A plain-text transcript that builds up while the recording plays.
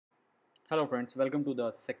Hello friends, welcome to the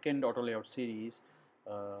second auto layout series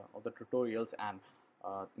of the tutorials. And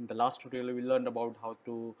in the last tutorial we learned about how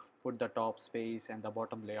to put the top space and the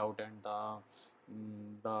bottom layout and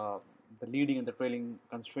the leading and the trailing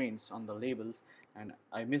constraints on the labels. And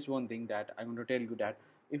I missed one thing that I'm going to tell you, that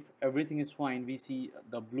if everything is fine, we see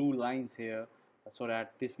the blue lines here, so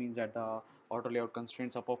that this means that the auto layout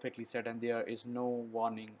constraints are perfectly set and there is no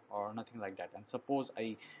warning or nothing like that. And suppose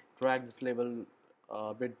I drag this label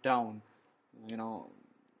a bit down, you know,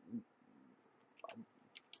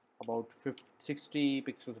 about 50, 60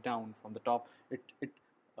 pixels down from the top. It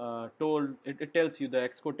tells you, the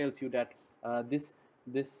Xcode tells you that this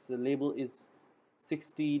label is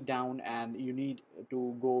 60 down and you need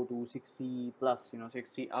to go to 60 plus,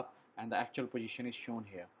 60 up, and the actual position is shown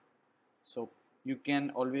here. So you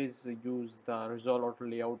can always use the resolve auto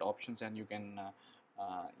layout options, and you can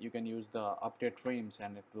use the update frames,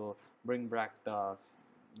 and it will bring back the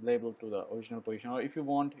label to the original position. Or if you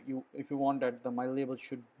want that my label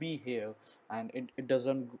should be here, and it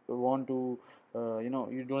doesn't want to,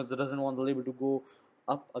 doesn't want the label to go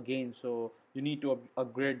up again, so you need to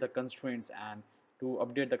upgrade the constraints. And to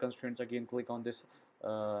update the constraints, again click on this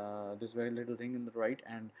very little thing in the right,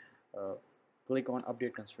 and uh, click on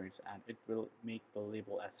update constraints, and it will make the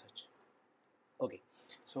label as such. Okay,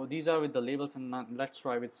 so these are with the labels, and now let's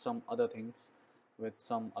try with some other things, with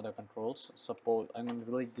some other controls. Suppose I'm going to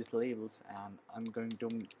delete these labels and I'm going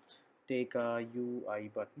to take a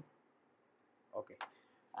UI button. Okay,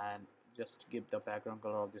 and just give the background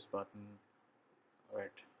color of this button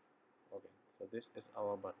red. Okay, so this is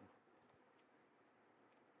our button.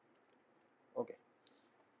 Okay,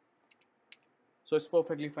 so it's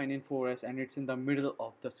perfectly fine in 4S and it's in the middle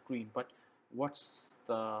of the screen. But what's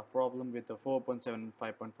the problem with the 4.7 and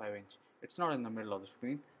 5.5 inch? It's not in the middle of the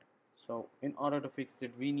screen. So in order to fix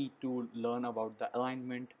it, we need to learn about the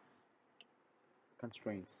alignment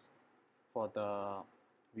constraints for the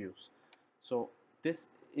views. So this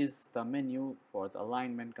is the menu for the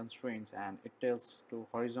alignment constraints, and it tells to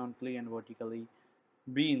horizontally and vertically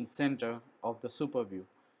be in center of the super view.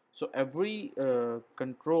 So every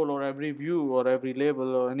control or every view or every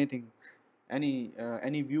label or anything, any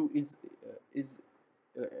view is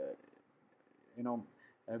uh, you know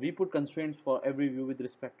we put constraints for every view with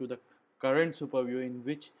respect to the current super view in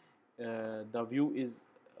which the view is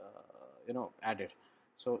added.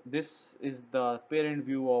 So this is the parent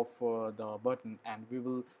view of the button, and we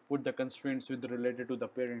will put the constraints with related to the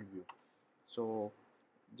parent view. So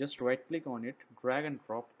just right click on it, drag and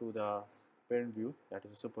drop to the parent view, that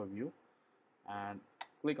is a super view, and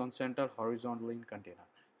click on center horizontally in container.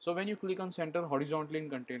 So when you click on center horizontally in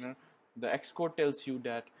container, the Xcode tells you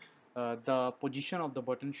that the position of the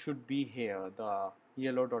button should be here, the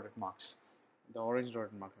yellow dotted marks, the orange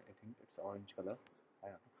dotted mark, I think it's orange color, I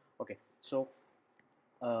don't know. Okay, so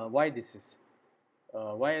why this is,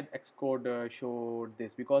 why Xcode showed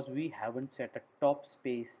this? Because we haven't set a top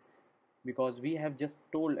space, because we have just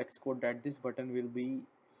told Xcode that this button will be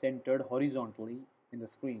centered horizontally in the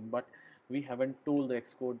screen, but we haven't told the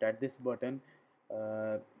Xcode that this button,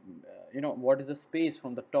 what is the space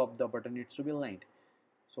from the top the button needs to be aligned.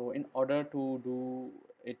 So in order to do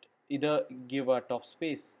it, either give a top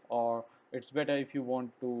space, or it's better if you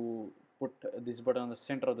want to put this button on the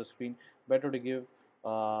center of the screen, better to give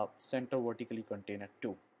center vertically container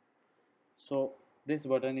too. So this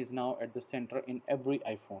button is now at the center in every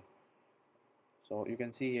iPhone. So you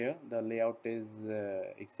can see here the layout is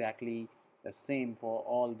exactly the same for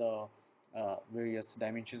all the various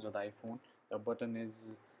dimensions of the iPhone. The button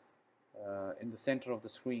is in the center of the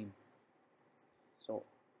screen. So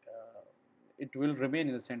it will remain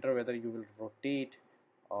in the center whether you will rotate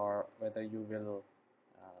or whether you will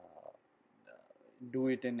do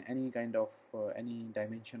it in any kind of any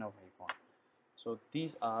dimension of iPhone. So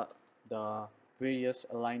these are the various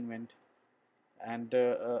alignment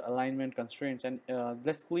constraints, and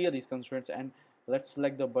let's clear these constraints, and let's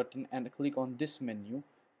select the button and click on this menu,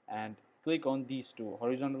 and click on these two,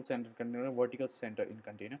 horizontal center container, vertical center in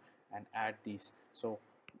container, and add these. So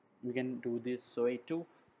we can do this way too.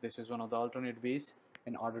 This is one of the alternate ways.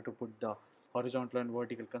 In order to put the horizontal and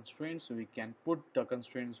vertical constraints, we can put the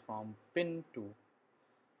constraints from pin to.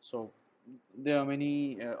 So there are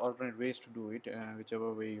many alternate ways to do it,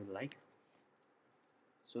 whichever way you like.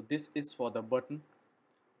 So this is for the button.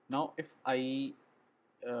 Now if I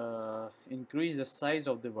increase the size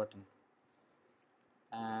of the button,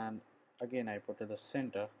 and again I put at the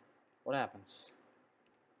center, what happens?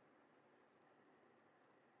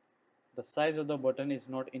 The size of the button is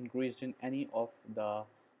not increased in uh,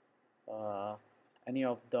 any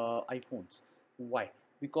of the iPhones. Why?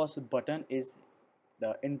 Because the button is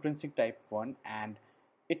the intrinsic type 1, and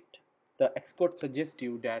it the Xcode uh, suggests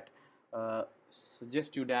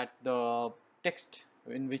you that the text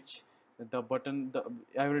in which the button the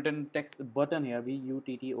I've written text button here,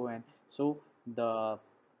 button, so the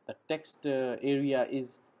the text area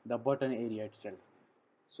is the button area itself.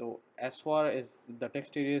 So as far as the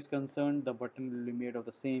text area is concerned, the button will be made of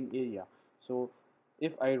the same area. So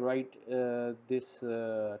if I write this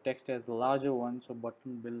text as the larger one, so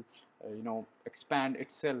button will expand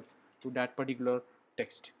itself to that particular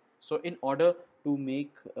text. So in order to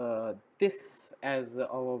make this as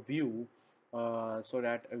our view, so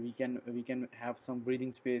that we can have some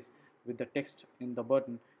breathing space with the text in the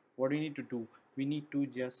button, what we need to do, we need to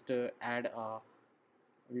just add a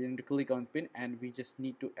we need to click on pin, and we just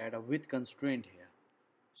need to add a width constraint here.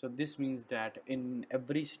 So this means that in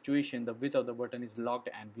every situation the width of the button is locked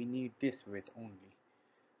and we need this width only.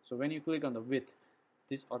 So when you click on the width,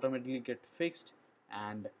 this automatically gets fixed,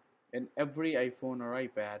 and in every iPhone or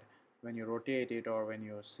iPad, when you rotate it or when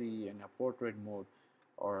you see in a portrait mode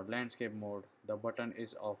or landscape mode, the button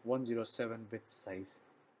is of 107 width size.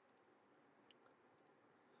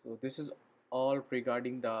 So this is all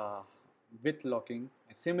regarding the width locking.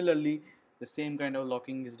 And similarly, the same kind of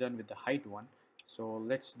locking is done with the height one. So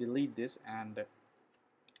let's delete this and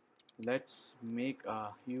let's make a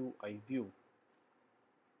UI view.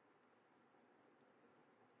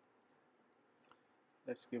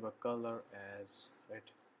 Let's give a color as red.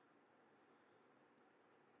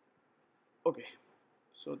 Okay,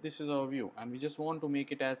 so this is our view, and we just want to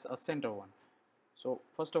make it as a center one. So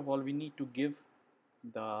first of all, we need to give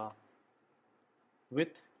the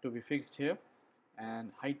width to be fixed here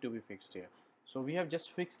and height to be fixed here. So we have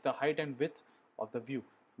just fixed the height and width of the view.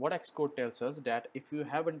 What Xcode tells us that if you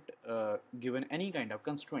haven't given any kind of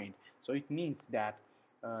constraint, so it means that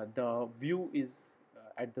the view is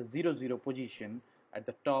at the 0 0 position at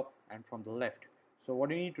the top and from the left. So what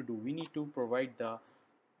we need to do, we need to provide the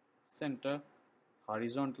center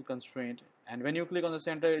horizontal constraint, and when you click on the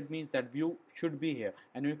center, it means that view should be here,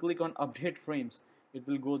 and when you click on update frames, it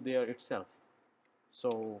will go there itself.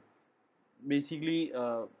 So basically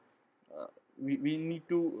we need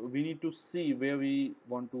to see where we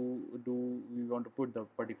want to put the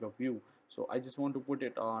particular view. So I just want to put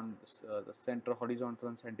it on the center horizontal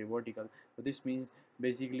and center vertical. So this means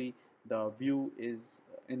basically the view is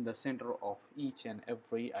in the center of each and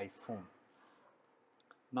every iPhone.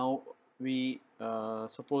 Now we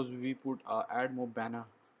suppose we put our add more banner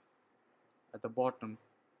at the bottom,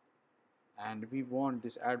 and we want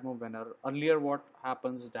this add more banner. Earlier what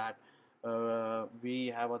happens that we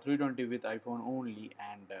have a 320 with iPhone only,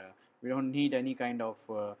 and we don't need any kind of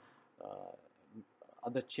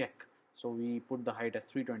other check, so we put the height as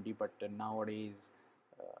 320. But nowadays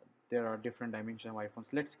there are different dimensions of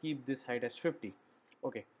iPhones. Let's keep this height as 50.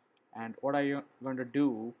 Okay, and what are you going to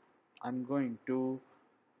do, I'm going to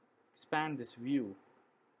expand this view.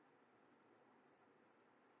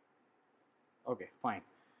 Okay, fine,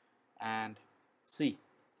 and see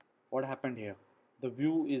what happened here. The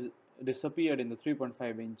view is disappeared in the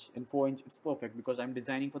 3.5 inch. In 4 inch it's perfect because I'm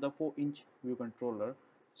designing for the 4-inch view controller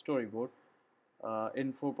storyboard.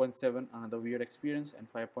 In 4.7 another weird experience, and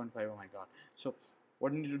 5.5, oh my god. So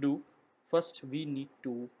what we need to do, first we need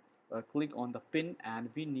to click on the pin, and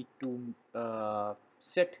we need to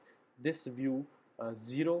set this view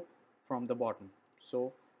 0 from the bottom.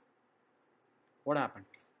 So what happened,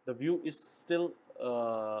 the view is still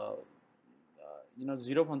 0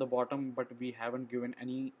 from the bottom, but we haven't given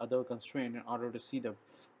any other constraint in order to see the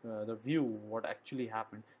view what actually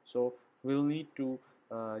happened. So we'll need to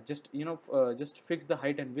just fix the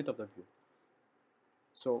height and width of the view.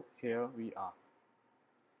 So here we are,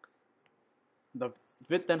 the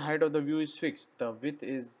width and height of the view is fixed. The width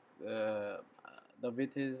is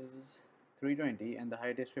 320 and the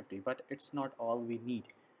height is 50, but it's not all we need.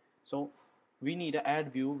 So we need an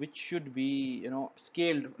add view which should be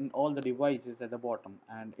scaled in all the devices at the bottom,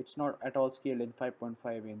 and it's not at all scaled in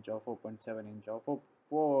 5.5 inch or 4.7 inch or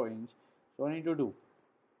 4 inch. So what I need to do,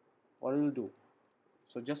 what we will do,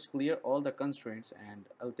 so just clear all the constraints, and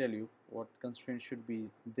I'll tell you what constraints should be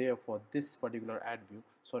there for this particular add view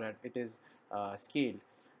so that it is scaled.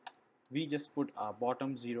 We just put a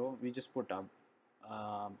bottom 0, we just put a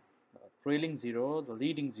trailing 0, the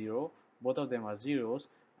leading 0, both of them are zeros,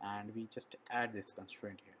 and we just add this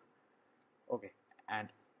constraint here. Okay, and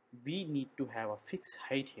we need to have a fixed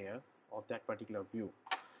height here of that particular view.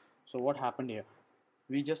 So what happened here,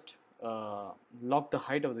 we just lock the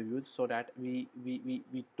height of the view, so that we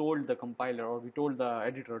told the compiler, or we told the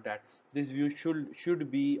editor, that this view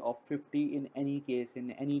should be of 50 in any case,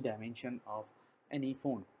 in any dimension of any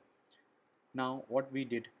phone. Now what we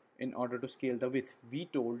did, in order to scale the width, we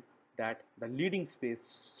told that the leading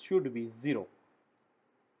space should be 0.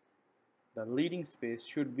 The leading space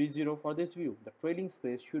should be 0 for this view, the trailing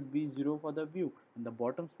space should be 0 for the view, and the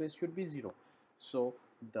bottom space should be 0. So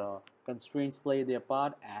the constraints play their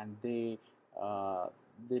part, and they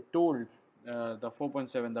told the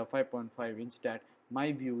 4.7, the 5.5 inch, that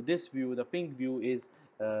my view, this view, the pink view, is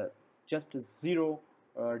uh, just 0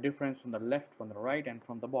 difference from the left, from the right, and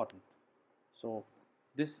from the bottom. So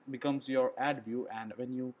this becomes your add view, and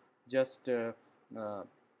when you just uh,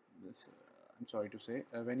 I'm sorry to say,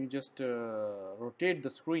 when you just rotate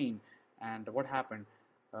the screen, and what happened,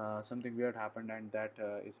 something weird happened, and that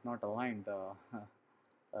is not aligned.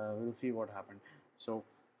 We'll see what happened. So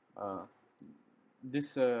uh,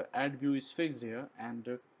 this add view is fixed here, and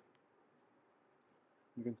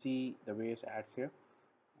you can see the various adds here,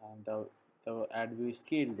 and the add view is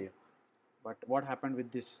scaled there. But what happened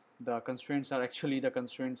with this, the constraints are actually, the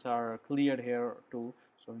constraints are cleared here too,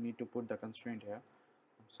 so we need to put the constraint here.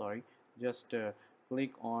 I'm sorry, just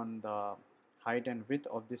click on the height and width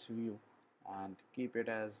of this view, and keep it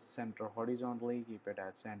as center horizontally, keep it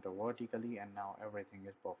as center vertically, and now everything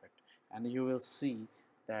is perfect, and you will see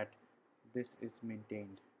that this is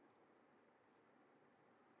maintained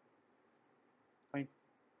fine.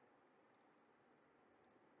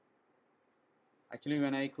 Actually,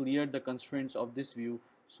 when I cleared the constraints of this view,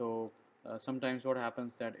 so sometimes what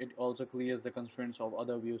happens, that it also clears the constraints of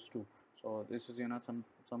other views too. So this is,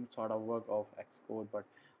 some sort of work of Xcode, but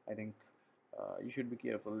I think you should be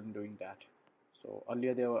careful in doing that. So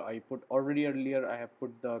earlier there were, I put already earlier I have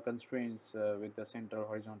put the constraints with the center,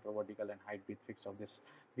 horizontal, vertical, and height width fixed of this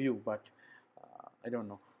view, but I don't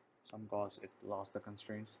know, some cause it lost the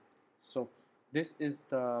constraints. So this is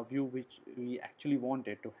the view which we actually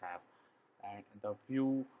wanted to have, and the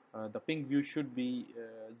view, the pink view should be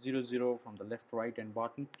 0 0 from the left, right, and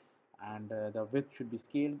bottom, and the width should be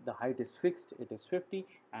scaled, the height is fixed, it is 50,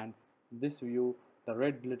 and this view, the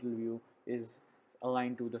red little view, is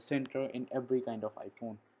aligned to the center in every kind of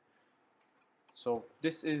iPhone. So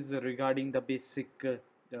this is regarding the basic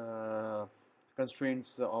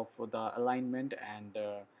constraints of the uh, alignment,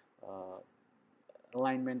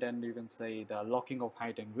 and you can say the locking of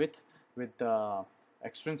height and width with the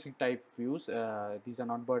extrinsic type views. These are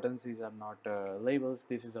not buttons, these are not labels,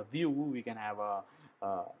 this is a view. We can have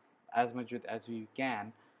as much width as we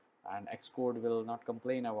can, and Xcode will not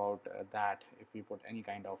complain about that if we put any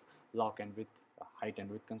kind of lock and width, height and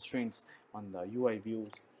width constraints on the UI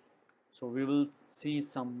views. So we will see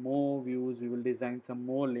some more views, we will design some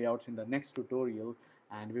more layouts in the next tutorial,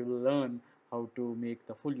 and we will learn how to make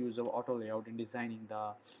the full use of auto layout in designing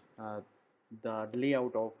the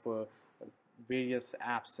layout of various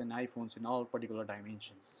apps and iPhones in all particular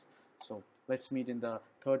dimensions. So let's meet in the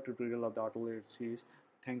third tutorial of the auto layout series.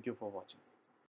 Thank you for watching.